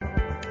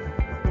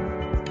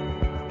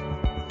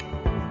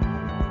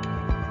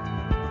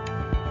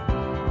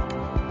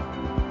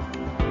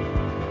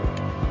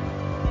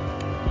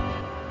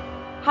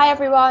Hi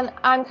everyone,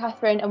 I'm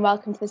Catherine and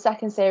welcome to the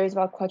second series of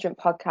our Quadrant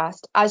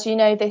podcast. As you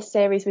know, this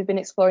series we've been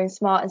exploring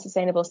smart and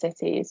sustainable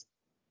cities.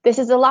 This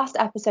is the last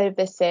episode of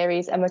this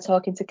series and we're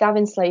talking to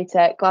Gavin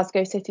Slater,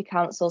 Glasgow City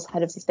Council's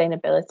Head of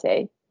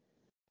Sustainability.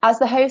 As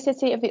the host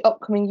city of the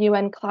upcoming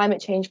UN Climate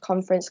Change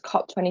Conference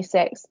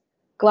COP26,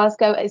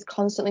 Glasgow is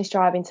constantly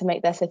striving to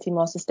make their city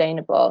more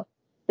sustainable.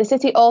 The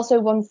city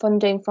also won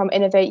funding from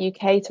Innovate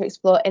UK to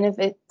explore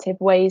innovative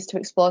ways to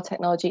explore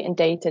technology and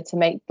data to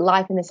make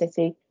life in the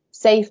city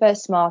safer,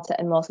 smarter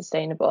and more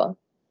sustainable.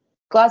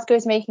 Glasgow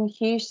is making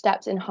huge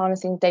steps in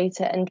harnessing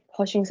data and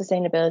pushing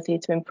sustainability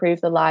to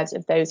improve the lives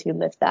of those who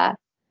live there.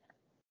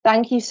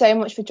 Thank you so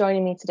much for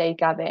joining me today,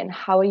 Gavin.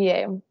 How are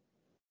you?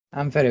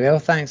 I'm very well,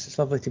 thanks. It's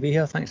lovely to be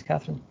here. Thanks,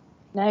 Catherine.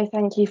 No,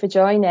 thank you for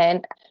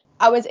joining.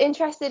 I was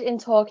interested in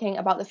talking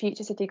about the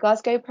Future City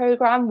Glasgow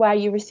programme, where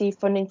you received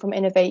funding from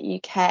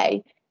Innovate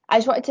UK. I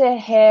just wanted to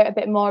hear a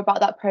bit more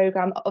about that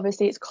programme.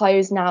 Obviously, it's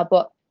closed now,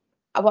 but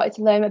I wanted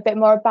to learn a bit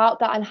more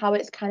about that and how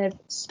it's kind of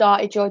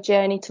started your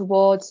journey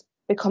towards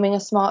becoming a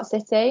smart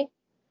city.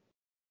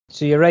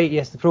 So you're right,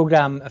 yes, the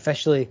programme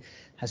officially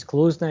has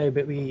closed now,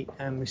 but we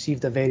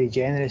received a very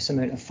generous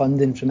amount of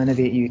funding from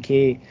Innovate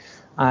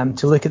UK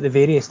to look at the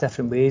various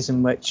different ways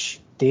in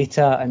which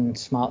data and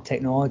smart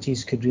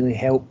technologies could really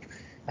help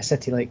a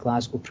city like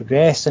Glasgow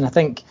progress. And I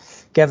think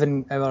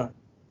given our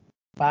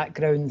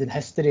background in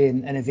history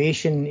and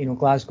innovation,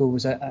 Glasgow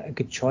was a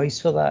good choice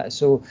for that.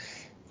 So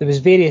there was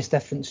various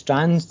different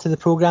strands to the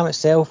programme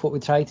itself. What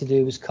we tried to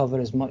do was cover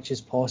as much as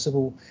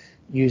possible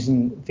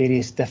using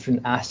various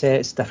different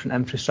assets, different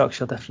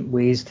infrastructure, different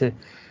ways to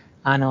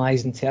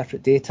analyse and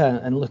interpret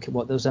data and look at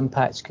what those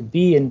impacts could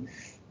be. And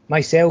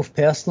myself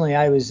personally,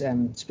 I was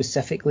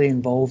specifically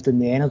involved in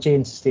the energy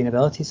and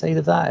sustainability side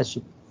of that, as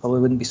you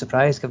probably wouldn't be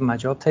surprised given my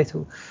job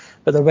title.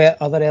 But there were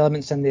other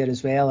elements in there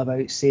as well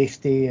about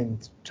safety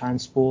and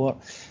transport.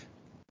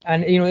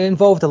 And, it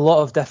involved a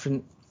lot of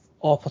different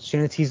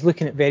opportunities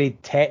looking at very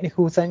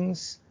technical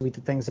things. We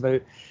did things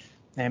about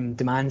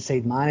demand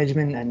side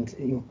management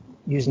and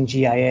using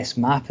GIS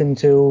mapping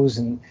tools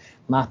and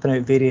mapping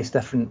out various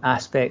different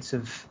aspects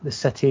of the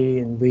city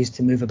and ways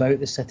to move about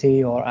the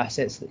city or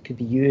assets that could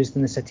be used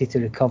in the city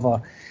to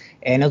recover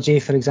energy,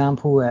 for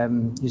example,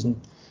 using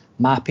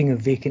mapping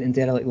of vacant and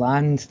derelict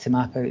land to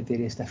map out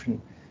various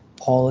different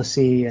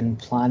policy and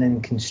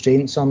planning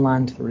constraints on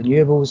land for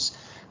renewables,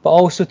 but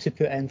also to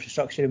put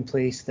infrastructure in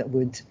place that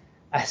would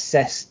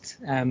assist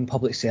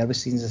public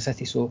services in the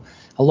city. So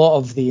a lot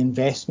of the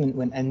investment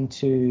went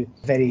into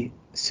a very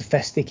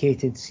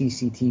sophisticated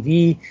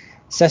CCTV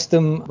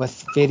system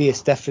with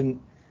various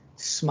different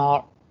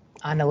smart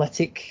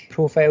analytic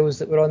profiles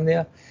that were on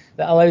there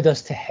that allowed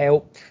us to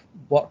help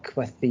work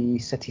with the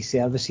city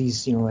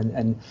services,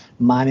 and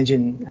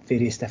managing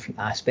various different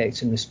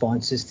aspects and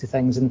responses to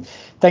things, and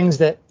things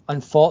that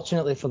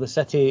unfortunately for the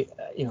city,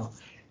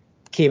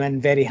 came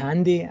in very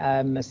handy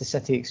as the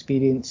city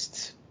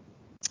experienced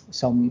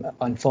some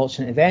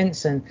unfortunate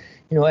events, and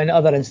in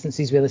other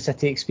instances where the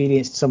city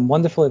experienced some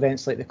wonderful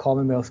events like the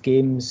Commonwealth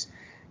Games,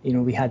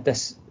 we had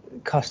this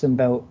custom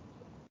built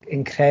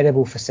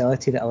incredible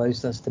facility that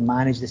allows us to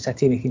manage the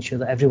city, making sure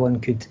that everyone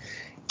could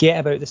get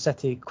about the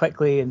city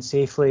quickly and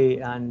safely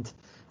and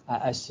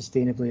as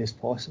sustainably as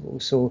possible.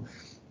 So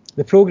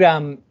the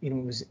programme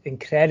was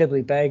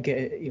incredibly big.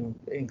 It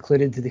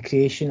included the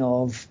creation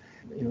of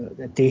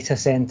the data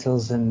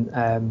centres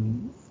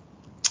and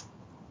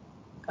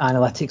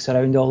analytics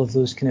around all of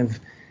those kind of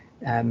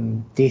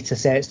data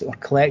sets that were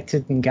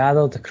collected and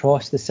gathered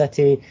across the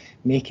city,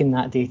 making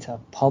that data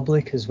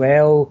public as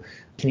well,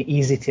 kind of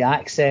easy to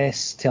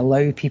access to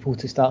allow people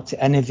to start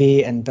to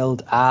innovate and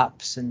build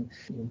apps and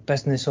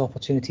business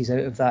opportunities out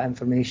of that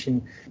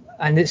information.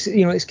 And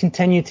it's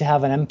continued to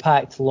have an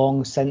impact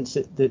long since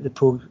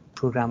the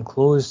programme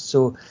closed.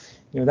 So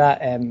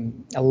that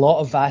a lot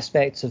of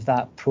aspects of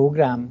that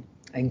programme,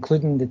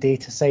 including the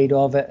data side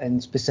of it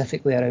and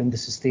specifically around the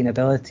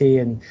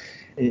sustainability and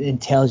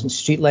intelligent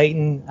street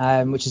lighting,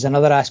 which is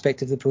another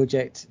aspect of the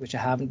project which I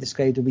haven't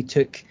described. We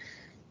took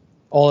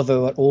all of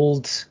our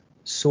old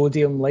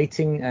sodium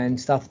lighting and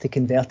started to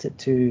convert it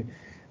to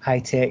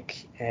high-tech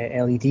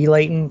LED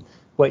lighting,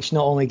 which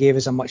not only gave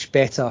us a much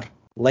better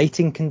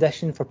lighting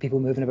condition for people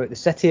moving about the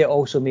city, it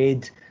also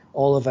made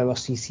all of our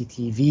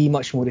CCTV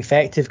much more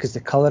effective because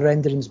the colour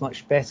rendering is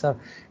much better,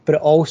 but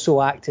it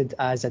also acted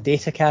as a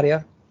data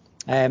carrier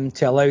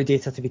to allow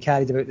data to be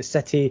carried about the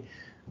city,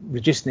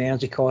 reducing the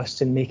energy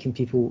costs and making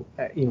people,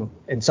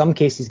 in some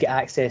cases get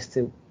access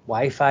to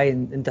Wi-Fi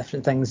and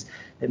different things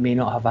that may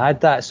not have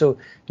had that. So,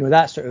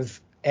 that sort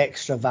of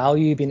extra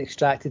value being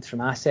extracted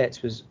from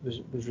assets was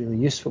really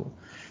useful.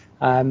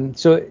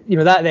 So,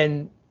 that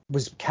then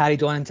was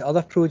carried on into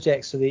other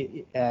projects. So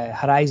the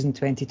Horizon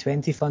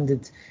 2020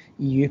 funded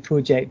EU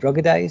project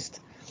Ruggedized,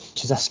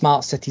 which is a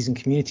smart cities and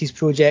communities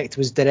project,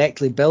 was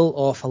directly built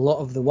off a lot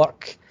of the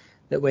work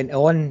that went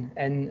on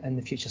in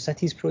the Future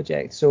Cities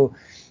project. So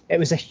it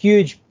was a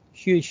huge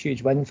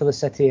win for the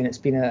city, and it's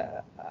been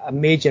a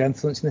major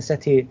influence in the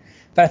city.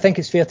 But I think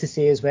it's fair to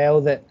say as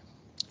well that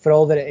for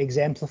all that it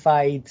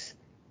exemplified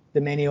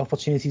the many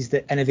opportunities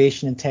that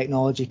innovation and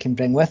technology can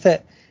bring with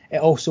it, it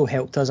also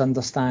helped us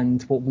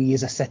understand what we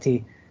as a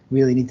city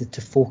really needed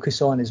to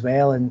focus on as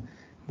well. And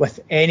with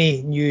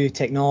any new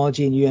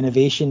technology, new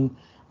innovation,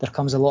 there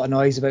comes a lot of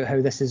noise about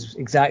how this is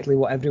exactly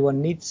what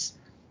everyone needs.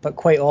 But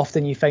quite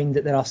often you find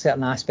that there are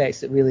certain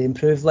aspects that really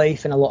improve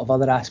life and a lot of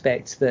other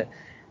aspects that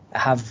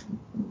have,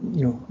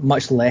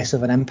 much less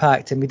of an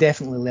impact. And we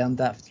definitely learned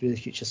that through the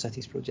Future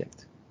Cities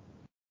project.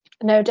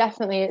 No,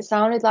 definitely. It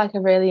sounded like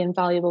a really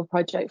invaluable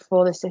project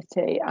for the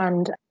city,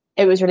 and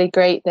it was really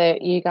great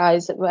that you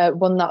guys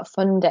won that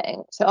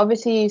funding. So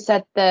obviously you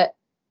said that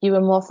you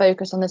were more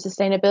focused on the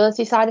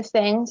sustainability side of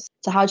things.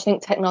 So how do you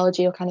think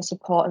technology will kind of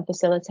support and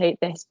facilitate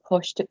this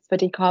push for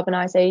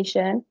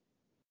decarbonisation?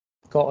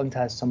 Scotland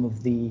has some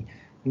of the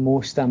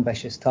most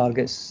ambitious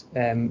targets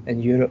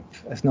in Europe,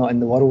 if not in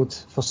the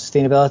world, for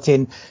sustainability,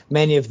 and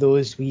many of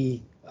those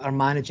we are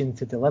managing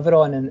to deliver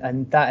on,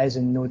 and that is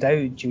in no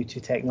doubt due to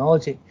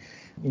technology.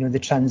 The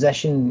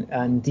transition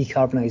and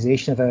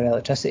decarbonisation of our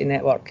electricity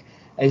network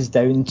is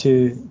down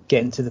to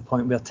getting to the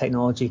point where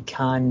technology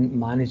can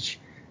manage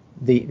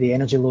the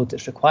energy load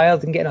that's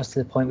required and getting us to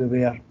the point where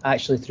we are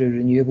actually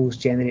through renewables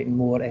generating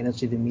more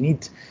energy than we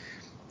need.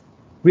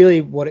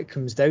 Really what it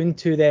comes down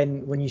to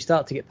then when you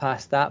start to get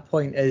past that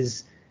point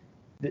is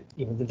the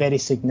very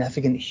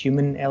significant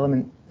human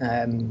element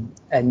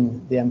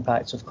in the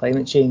impacts of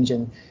climate change.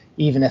 And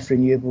even if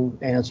renewable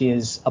energy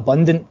is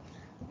abundant,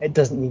 it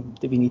doesn't mean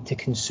that we need to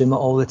consume it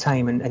all the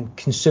time, and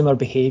consumer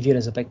behaviour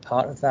is a big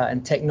part of that.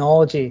 And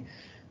technology,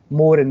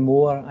 more and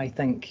more, I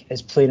think,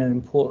 is playing an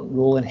important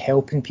role in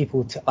helping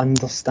people to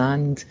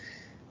understand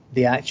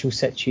the actual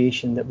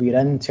situation that we're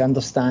in, to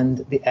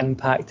understand the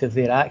impact of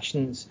their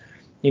actions.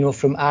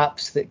 From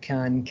apps that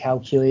can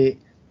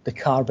calculate the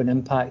carbon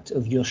impact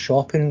of your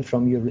shopping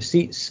from your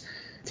receipts,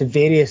 to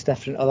various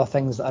different other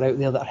things that are out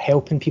there that are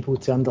helping people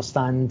to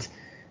understand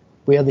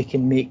where they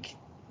can make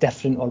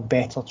different or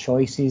better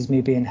choices,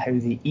 maybe in how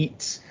they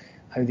eat,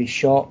 how they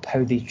shop,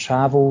 how they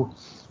travel.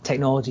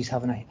 Technology is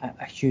having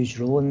a huge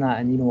role in that.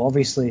 And,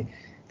 obviously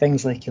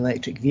things like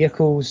electric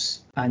vehicles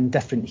and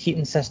different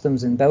heating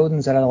systems in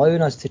buildings are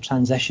allowing us to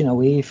transition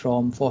away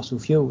from fossil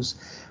fuels.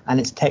 And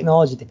it's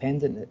technology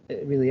dependent,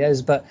 it really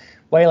is. But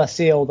while I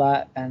say all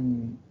that,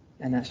 and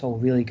that's all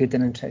really good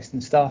and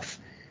interesting stuff,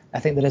 I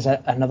think there is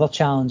another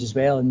challenge as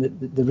well, and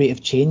the rate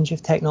of change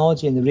of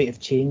technology and the rate of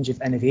change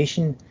of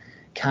innovation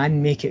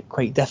can make it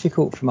quite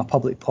difficult from a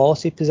public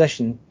policy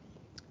position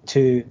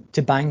to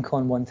bank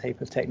on one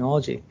type of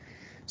technology.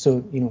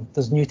 So,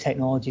 there's new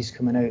technologies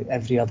coming out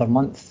every other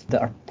month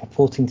that are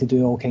purporting to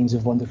do all kinds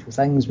of wonderful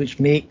things, which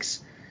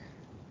makes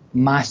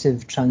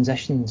massive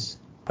transitions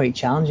quite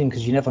challenging,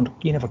 because you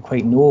never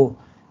quite know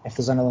if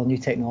there's another new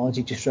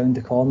technology just round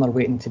the corner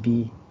waiting to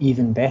be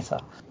even better.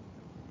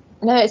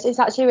 No, it's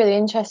actually really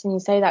interesting you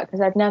say that,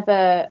 because I've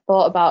never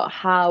thought about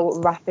how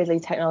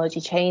rapidly technology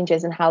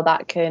changes and how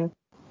that can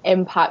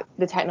impact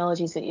the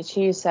technologies that you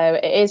choose. So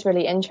it is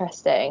really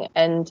interesting,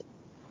 and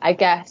I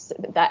guess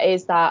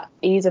that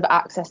ease of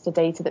access to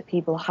data that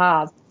people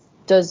have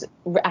does,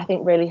 I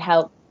think, really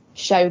help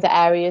show the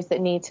areas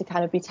that need to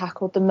kind of be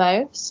tackled the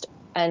most.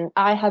 And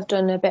I have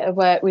done a bit of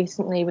work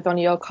recently with one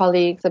of your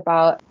colleagues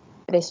about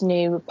this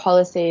new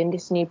policy and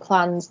this new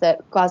plans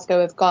that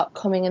Glasgow have got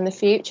coming in the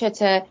future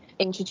to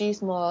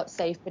introduce more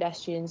safe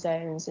pedestrian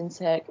zones and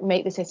to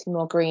make the city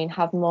more green,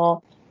 have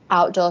more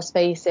outdoor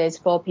spaces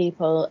for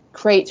people,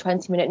 create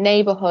 20-minute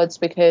neighbourhoods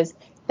because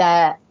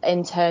they're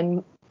in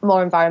turn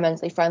more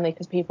environmentally friendly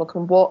because people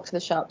can walk to the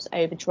shops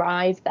over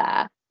drive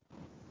there.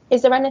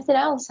 Is there anything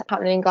else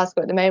happening in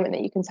Glasgow at the moment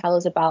that you can tell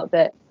us about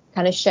that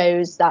kind of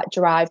shows that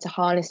drive to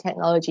harness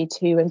technology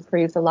to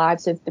improve the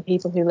lives of the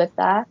people who live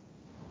there?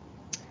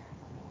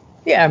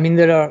 Yeah, I mean,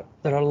 there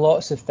are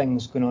lots of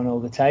things going on all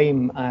the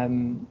time,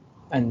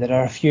 and there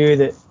are a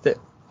few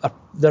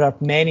there are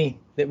many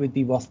that would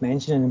be worth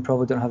mentioning, and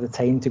probably don't have the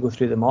time to go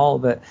through them all.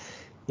 But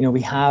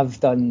we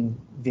have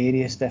done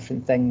various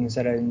different things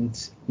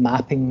around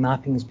mapping.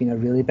 Mapping has been a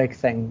really big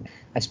thing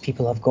as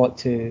people have got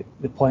to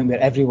the point where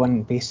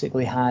everyone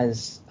basically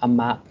has a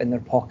map in their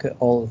pocket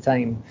all the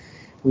time.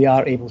 We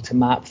are able to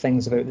map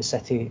things about the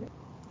city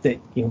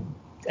that,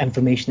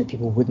 information that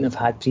people wouldn't have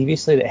had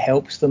previously, that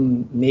helps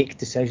them make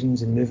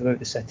decisions and move about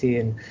the city.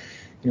 And,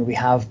 we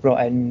have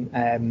brought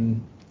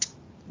in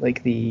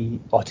like the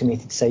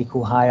automated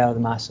cycle hire, the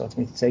mass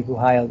automated cycle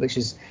hire, which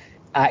is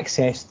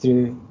accessed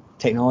through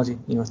technology,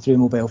 through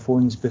mobile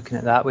phones, booking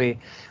it that way.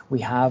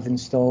 We have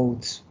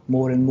installed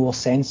more and more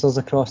sensors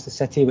across the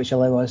city, which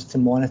allow us to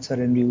monitor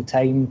in real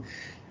time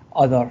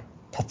other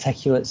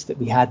particulates that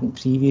we hadn't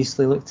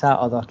previously looked at,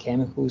 other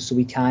chemicals. So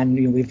we can,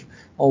 we've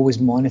always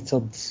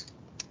monitored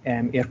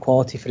air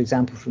quality, for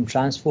example, from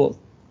transport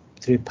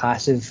through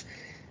passive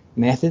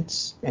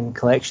methods in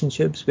collection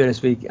tubes,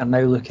 whereas we are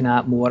now looking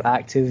at more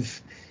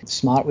active,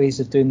 smart ways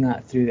of doing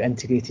that through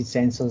integrated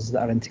sensors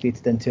that are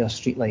integrated into our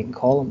street lighting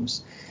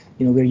columns.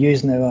 We're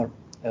using our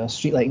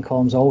street lighting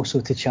columns also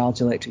to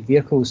charge electric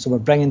vehicles, so we're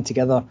bringing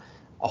together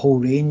a whole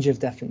range of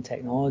different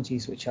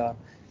technologies which are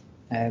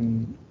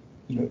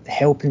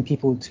helping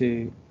people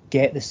to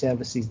get the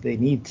services they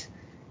need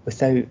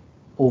without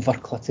over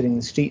cluttering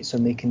the streets or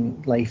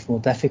making life more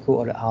difficult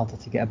or it harder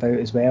to get about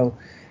as well.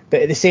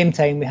 But at the same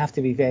time, we have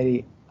to be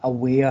very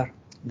aware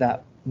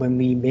that when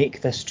we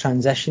make this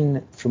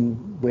transition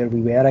from where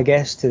we were, I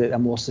guess, to a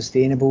more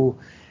sustainable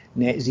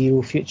net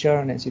zero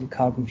future, net zero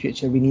carbon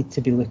future, we need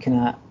to be looking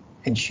at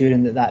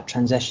ensuring that that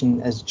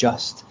transition is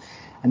just.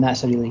 And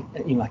that's a really,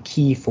 a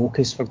key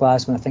focus for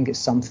Glasgow. And I think it's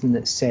something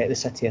that's set the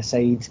city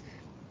aside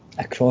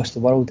across the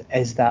world,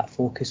 is that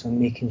focus on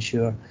making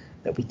sure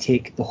that we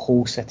take the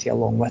whole city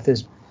along with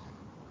us.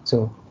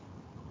 So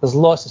there's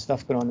lots of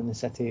stuff going on in the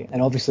city,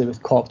 and obviously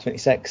with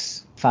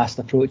COP26 fast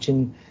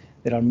approaching,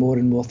 there are more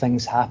and more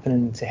things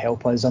happening to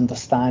help us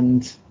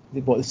understand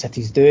what the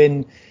city's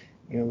doing.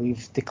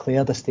 We've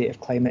declared a state of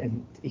climate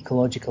and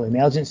ecological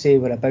emergency.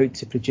 We're about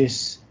to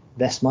produce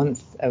this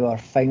month our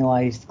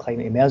finalised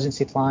climate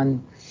emergency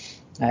plan,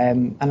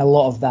 and a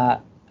lot of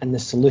that and the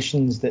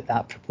solutions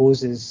that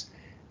proposes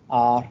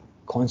are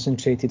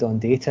concentrated on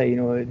data.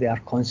 They are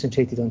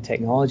concentrated on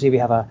technology. We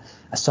have a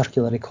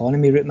circular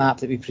economy route map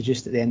that we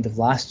produced at the end of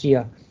last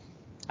year,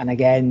 and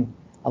again,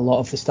 a lot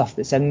of the stuff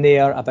that's in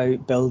there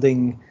about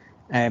building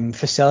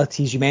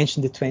facilities. You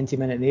mentioned the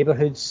 20-minute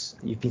neighbourhoods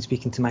you've been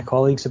speaking to my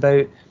colleagues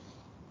about.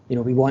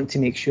 We want to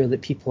make sure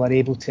that people are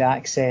able to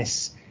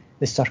access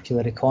the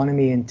circular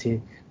economy and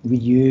to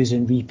reuse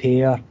and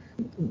repair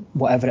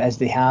whatever it is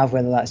they have,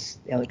 whether that's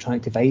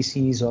electronic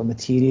devices or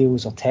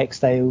materials or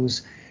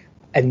textiles,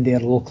 in their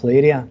local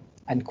area.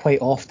 And quite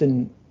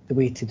often the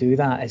way to do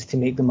that is to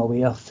make them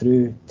aware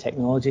through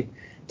technology,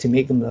 to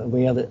make them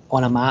aware that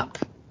on a map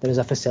there is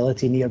a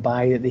facility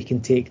nearby that they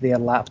can take their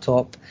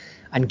laptop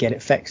and get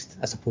it fixed,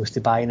 as opposed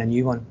to buying a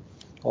new one,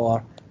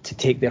 or to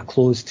take their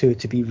clothes to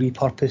be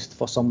repurposed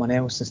for someone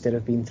else instead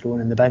of being thrown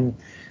in the bin.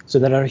 So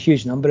there are a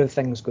huge number of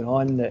things going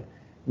on that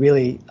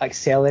really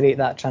accelerate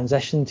that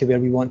transition to where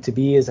we want to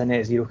be as a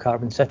net zero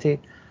carbon city,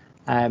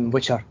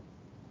 which are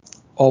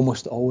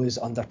almost always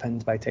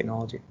underpinned by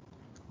technology.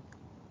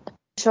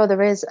 Sure,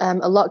 there is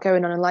a lot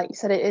going on, and like you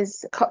said, it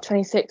is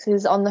COP26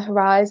 is on the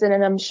horizon,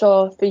 and I'm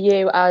sure for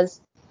you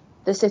as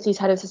the city's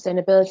head of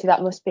sustainability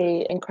that must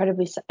be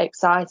incredibly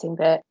exciting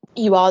that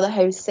you are the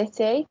host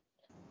city.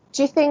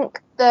 Do you think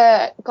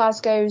that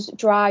Glasgow's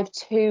drive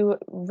to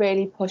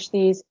really push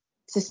these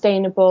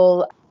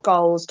sustainable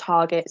goals,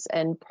 targets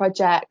and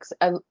projects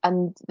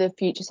and the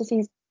Future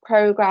Cities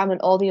programme and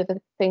all the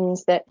other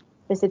things that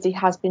the city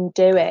has been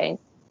doing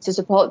to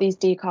support these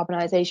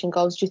decarbonisation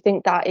goals, do you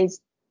think that is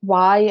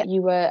why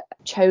you were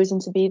chosen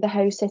to be the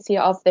host city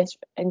of this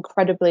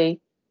incredibly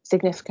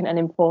significant and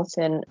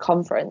important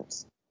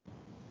conference?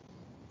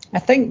 I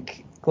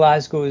think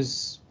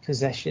Glasgow's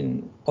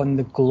position on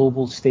the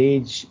global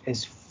stage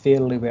is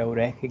fairly well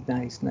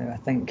recognised now. I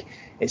think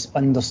it's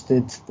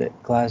understood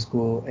that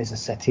Glasgow is a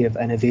city of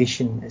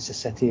innovation, it's a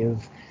city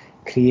of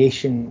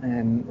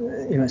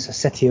creation, it's a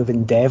city of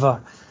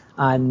endeavour,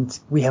 and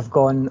we have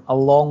gone a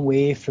long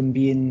way from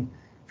being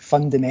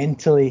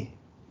fundamentally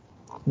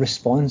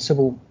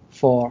responsible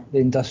for the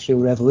Industrial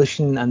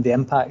Revolution and the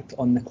impact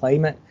on the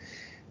climate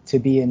to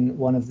being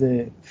one of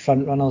the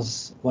front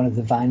runners, one of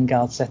the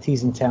vanguard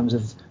cities in terms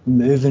of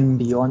moving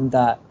beyond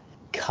that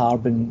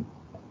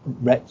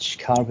carbon-rich,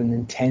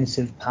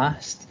 carbon-intensive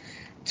past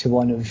to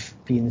one of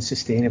being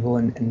sustainable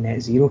and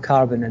net zero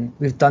carbon. And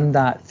we've done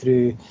that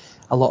through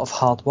a lot of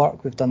hard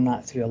work. We've done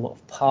that through a lot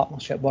of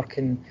partnership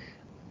working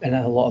and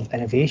a lot of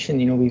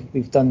innovation.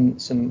 We've done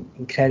some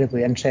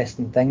incredibly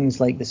interesting things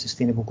like the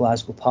Sustainable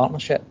Glasgow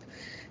Partnership,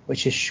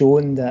 which has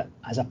shown that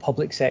as a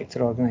public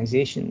sector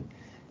organisation,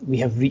 we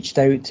have reached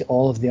out to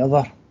all of the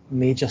other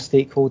major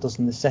stakeholders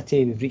in the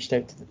city. We've reached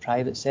out to the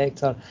private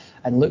sector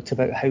and looked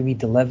about how we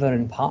deliver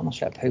in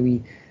partnership, how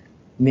we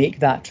make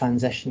that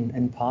transition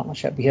in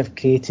partnership. We have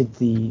created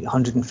the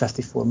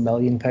 £154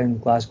 million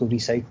Glasgow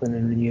Recycling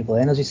and Renewable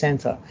Energy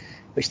Centre,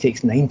 which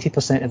takes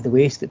 90% of the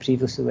waste that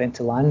previously went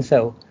to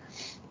landfill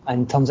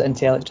and turns it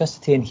into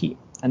electricity and heat.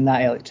 And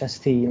that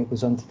electricity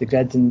goes onto the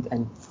grid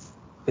and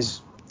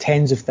is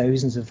tens of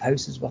thousands of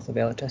houses worth of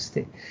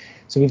electricity.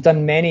 So we've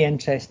done many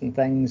interesting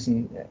things,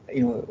 and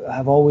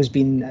have always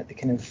been at the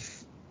kind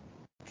of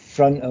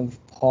front of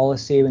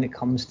policy when it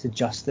comes to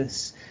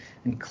justice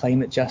and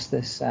climate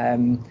justice,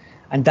 and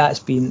that's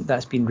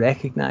been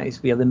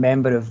recognised. We are the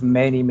member of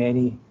many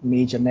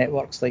major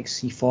networks like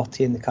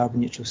C40 and the Carbon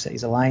Neutral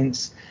Cities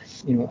Alliance,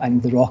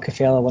 and the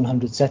Rockefeller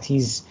 100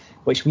 Cities,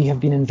 which we have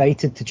been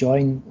invited to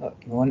join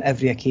on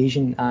every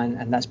occasion,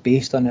 and that's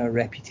based on our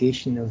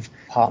reputation of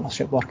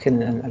partnership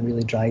working and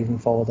really driving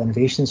forward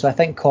innovation. So I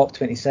think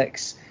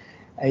COP26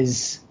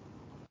 is,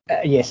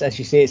 yes, as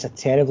you say, it's a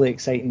terribly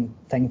exciting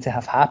thing to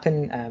have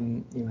happen.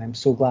 I'm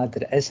so glad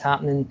that it is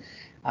happening.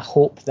 I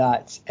hope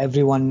that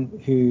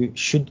everyone who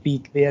should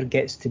be there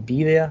gets to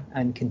be there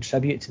and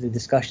contribute to the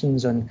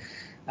discussions on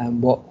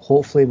what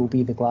hopefully will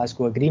be the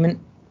Glasgow Agreement,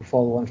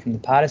 follow on from the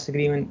Paris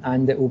Agreement,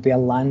 and it will be a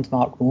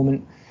landmark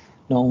moment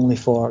not only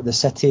for the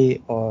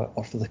city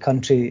or for the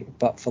country,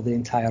 but for the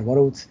entire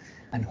world,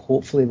 and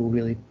hopefully will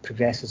really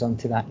progress us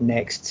onto that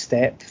next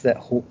step that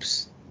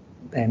hopes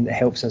that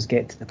helps us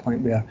get to the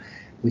point where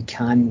we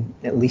can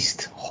at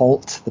least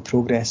halt the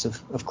progress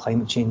of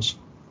climate change.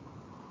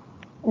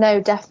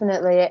 No,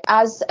 definitely.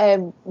 As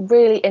a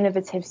really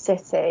innovative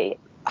city,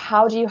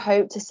 how do you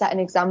hope to set an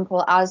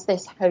example as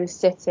this host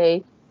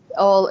city?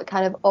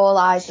 All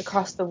eyes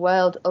across the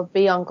world will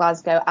be on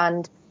Glasgow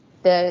and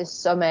the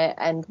summit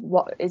and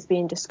what is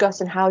being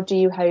discussed. And how do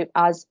you hope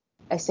as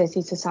a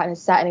city to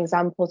set an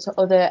example to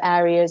other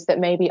areas that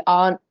maybe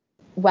aren't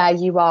where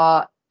you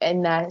are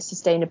in their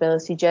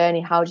sustainability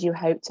journey? How do you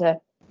hope to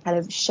kind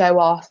of show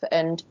off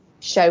and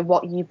show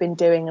what you've been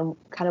doing and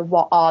kind of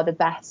what are the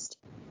best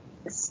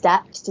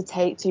steps to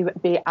take to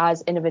be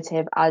as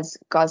innovative as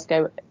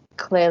Glasgow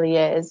clearly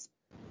is?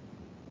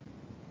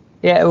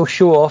 Yeah, well,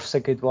 show off's a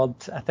good word.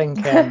 I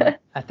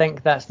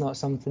think that's not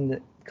something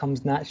that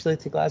comes naturally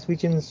to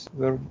Glaswegians.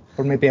 We're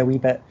maybe a wee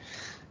bit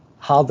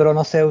harder on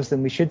ourselves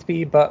than we should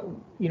be, but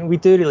we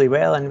do really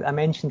well. And I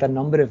mentioned a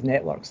number of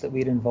networks that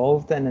we're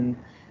involved in,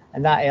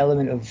 and that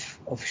element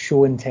of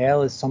show and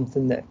tell is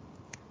something that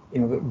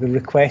we're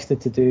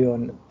requested to do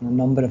on a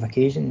number of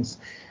occasions.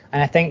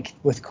 And I think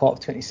with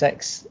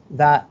COP26,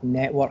 that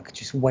network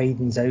just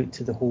widens out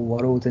to the whole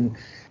world, and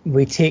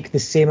we take the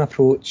same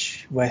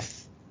approach with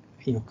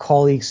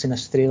colleagues in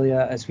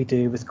Australia as we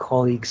do with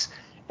colleagues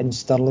in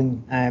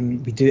Stirling.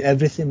 We do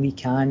everything we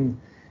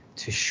can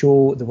to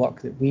show the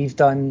work that we've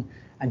done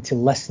and to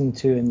listen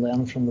to and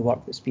learn from the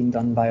work that's been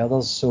done by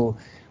others. So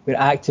we're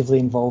actively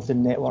involved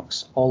in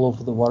networks all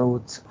over the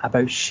world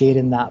about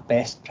sharing that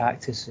best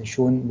practice and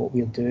showing what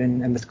we're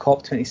doing. And with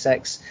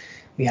COP26,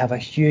 we have a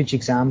huge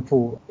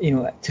example,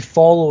 to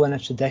follow in a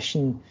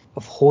tradition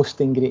of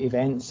hosting great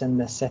events in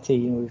the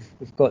city.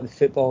 We've got the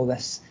football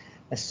this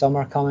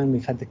summer coming.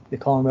 We've had the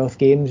Commonwealth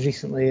Games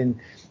recently, and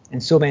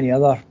so many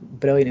other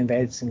brilliant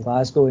events in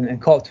Glasgow.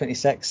 And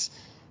COP26,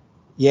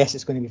 yes,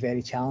 it's going to be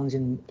very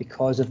challenging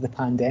because of the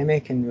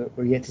pandemic, and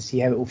we're yet to see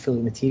how it will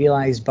fully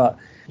materialise. But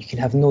you can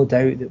have no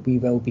doubt that we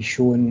will be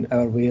showing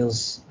our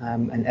wares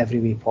in every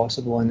way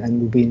possible,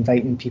 and we'll be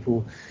inviting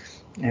people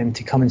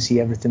to come and see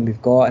everything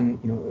we've got.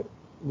 And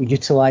we're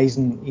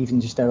utilising even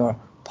just our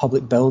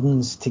public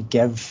buildings to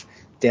give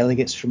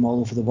delegates from all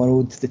over the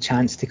world the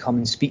chance to come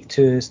and speak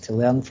to us, to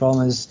learn from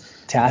us,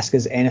 to ask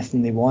us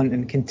anything they want,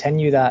 and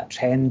continue that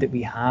trend that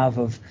we have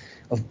of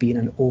being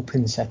an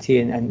open city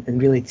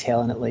and really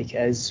telling it like it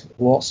is,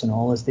 warts and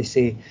all, as they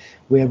say,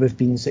 where we've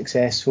been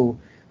successful,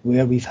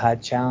 where we've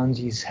had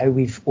challenges, how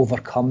we've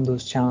overcome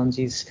those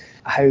challenges,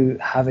 how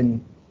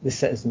having the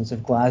citizens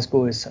of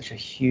Glasgow is such a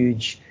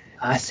huge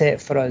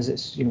asset for us.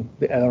 It's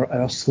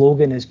our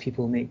slogan is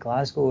people make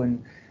Glasgow,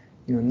 and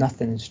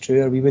nothing is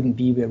truer. We wouldn't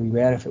be where we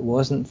were if it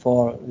wasn't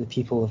for the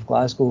people of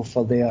Glasgow,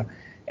 for their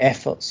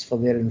efforts, for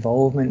their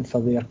involvement,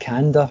 for their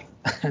candour,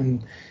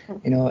 and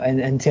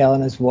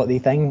telling us what they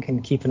think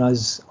and keeping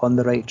us on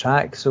the right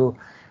track. So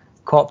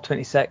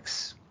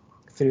COP26,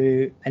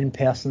 through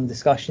in-person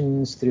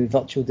discussions, through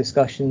virtual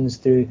discussions,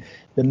 through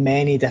the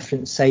many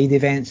different side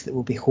events that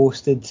will be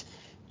hosted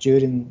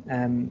during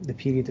the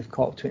period of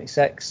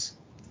COP26,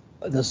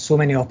 there's so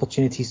many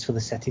opportunities for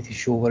the city to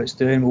show what it's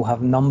doing. We'll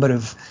have a number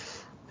of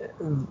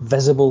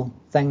visible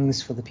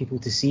things for the people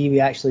to see.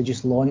 We actually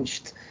just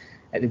launched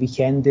at the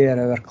weekend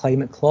there our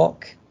climate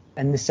clock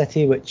in the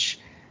city, which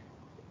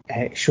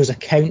shows a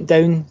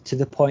countdown to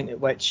the point at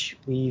which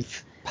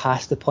we've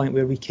passed the point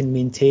where we can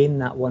maintain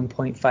that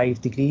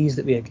 1.5 degrees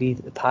that we agreed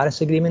at the Paris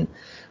Agreement,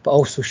 but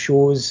also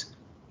shows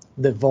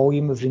the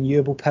volume of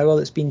renewable power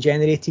that's been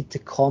generated to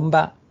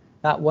combat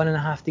that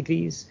 1.5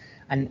 degrees,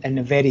 and in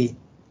a very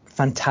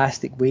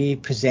fantastic way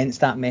presents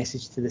that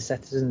message to the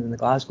citizens in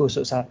Glasgow.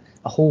 So it's a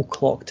whole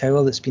clock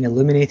tower that's been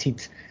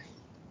illuminated,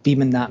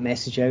 beaming that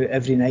message out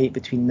every night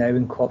between now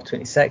and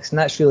COP26. And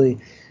that's really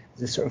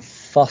the sort of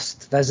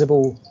first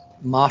visible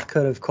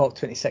marker of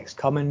COP26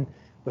 coming.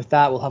 With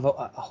that, we'll have a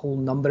whole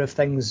number of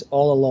things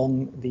all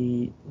along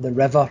the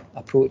river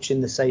approaching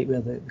the site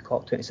where the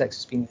COP26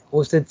 has been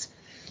hosted.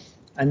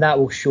 And that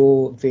will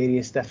show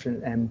various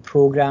different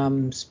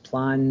programmes,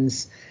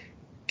 plans,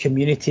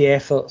 community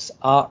efforts,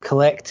 art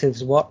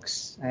collectives,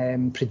 works,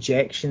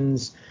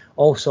 projections,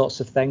 all sorts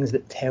of things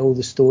that tell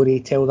the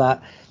story, tell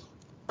that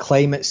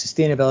climate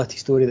sustainability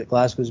story that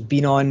Glasgow's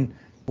been on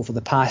over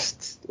the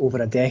past over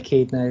a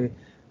decade now,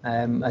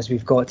 as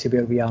we've got to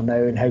where we are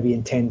now and how we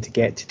intend to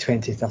get to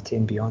 2030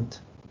 and beyond.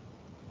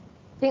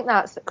 I think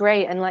that's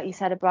great. And like you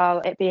said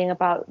about it being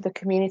about the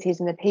communities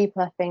and the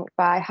people, I think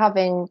by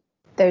having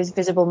those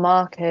visible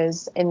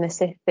markers in the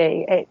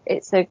city,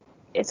 it's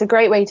a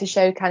great way to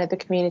show kind of the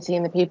community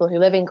and the people who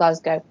live in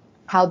Glasgow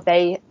how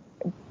they're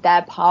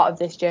part of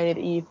this journey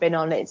that you've been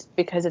on. It's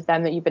because of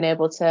them that you've been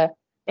able to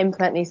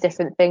implement these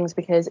different things,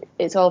 because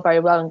it's all very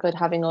well and good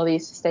having all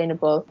these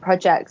sustainable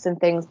projects and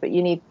things, but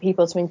you need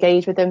people to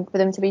engage with them for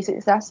them to be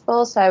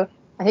successful. So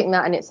I think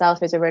that in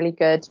itself is a really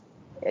good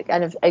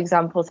kind of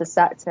example to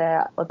set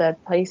to other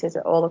places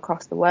all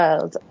across the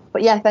world.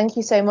 But yeah, thank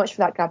you so much for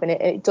that, Gavin.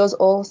 It does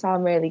all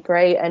sound really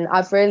great, and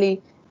I've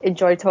really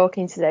enjoyed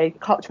talking today.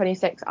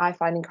 COP26 I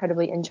find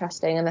incredibly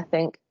interesting, and I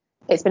think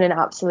it's been an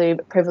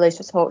absolute privilege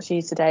to talk to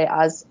you today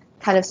as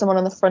kind of someone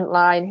on the front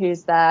line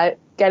who's there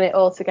getting it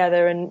all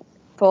together and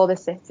for the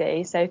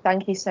city. So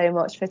thank you so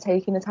much for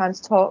taking the time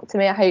to talk to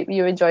me. I hope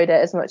you enjoyed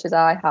it as much as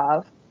I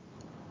have.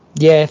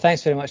 Yeah,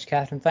 thanks very much,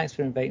 Catherine. Thanks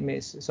for inviting me.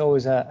 It's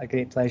always a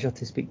great pleasure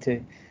to speak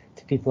to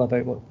people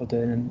about what we're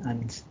doing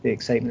and the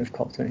excitement of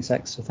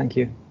COP26. So thank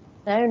you.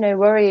 No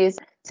worries.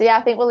 So yeah,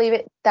 I think we'll leave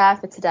it there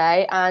for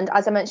today. And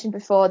as I mentioned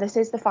before, this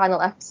is the final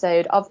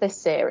episode of this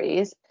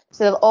series.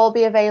 So they'll all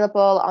be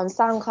available on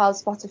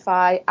SoundCloud,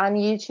 Spotify and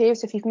YouTube.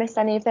 So if you've missed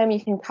any of them,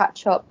 you can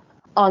catch up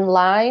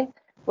online.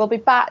 We'll be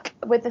back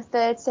with the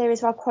third series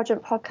of our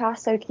Quadrant podcast.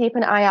 So keep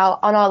an eye out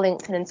on our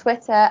LinkedIn and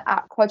Twitter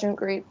at Quadrant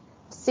Group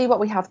to see what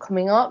we have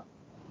coming up.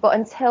 But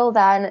until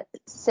then,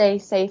 stay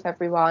safe,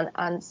 everyone,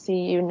 and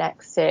see you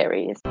next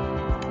series.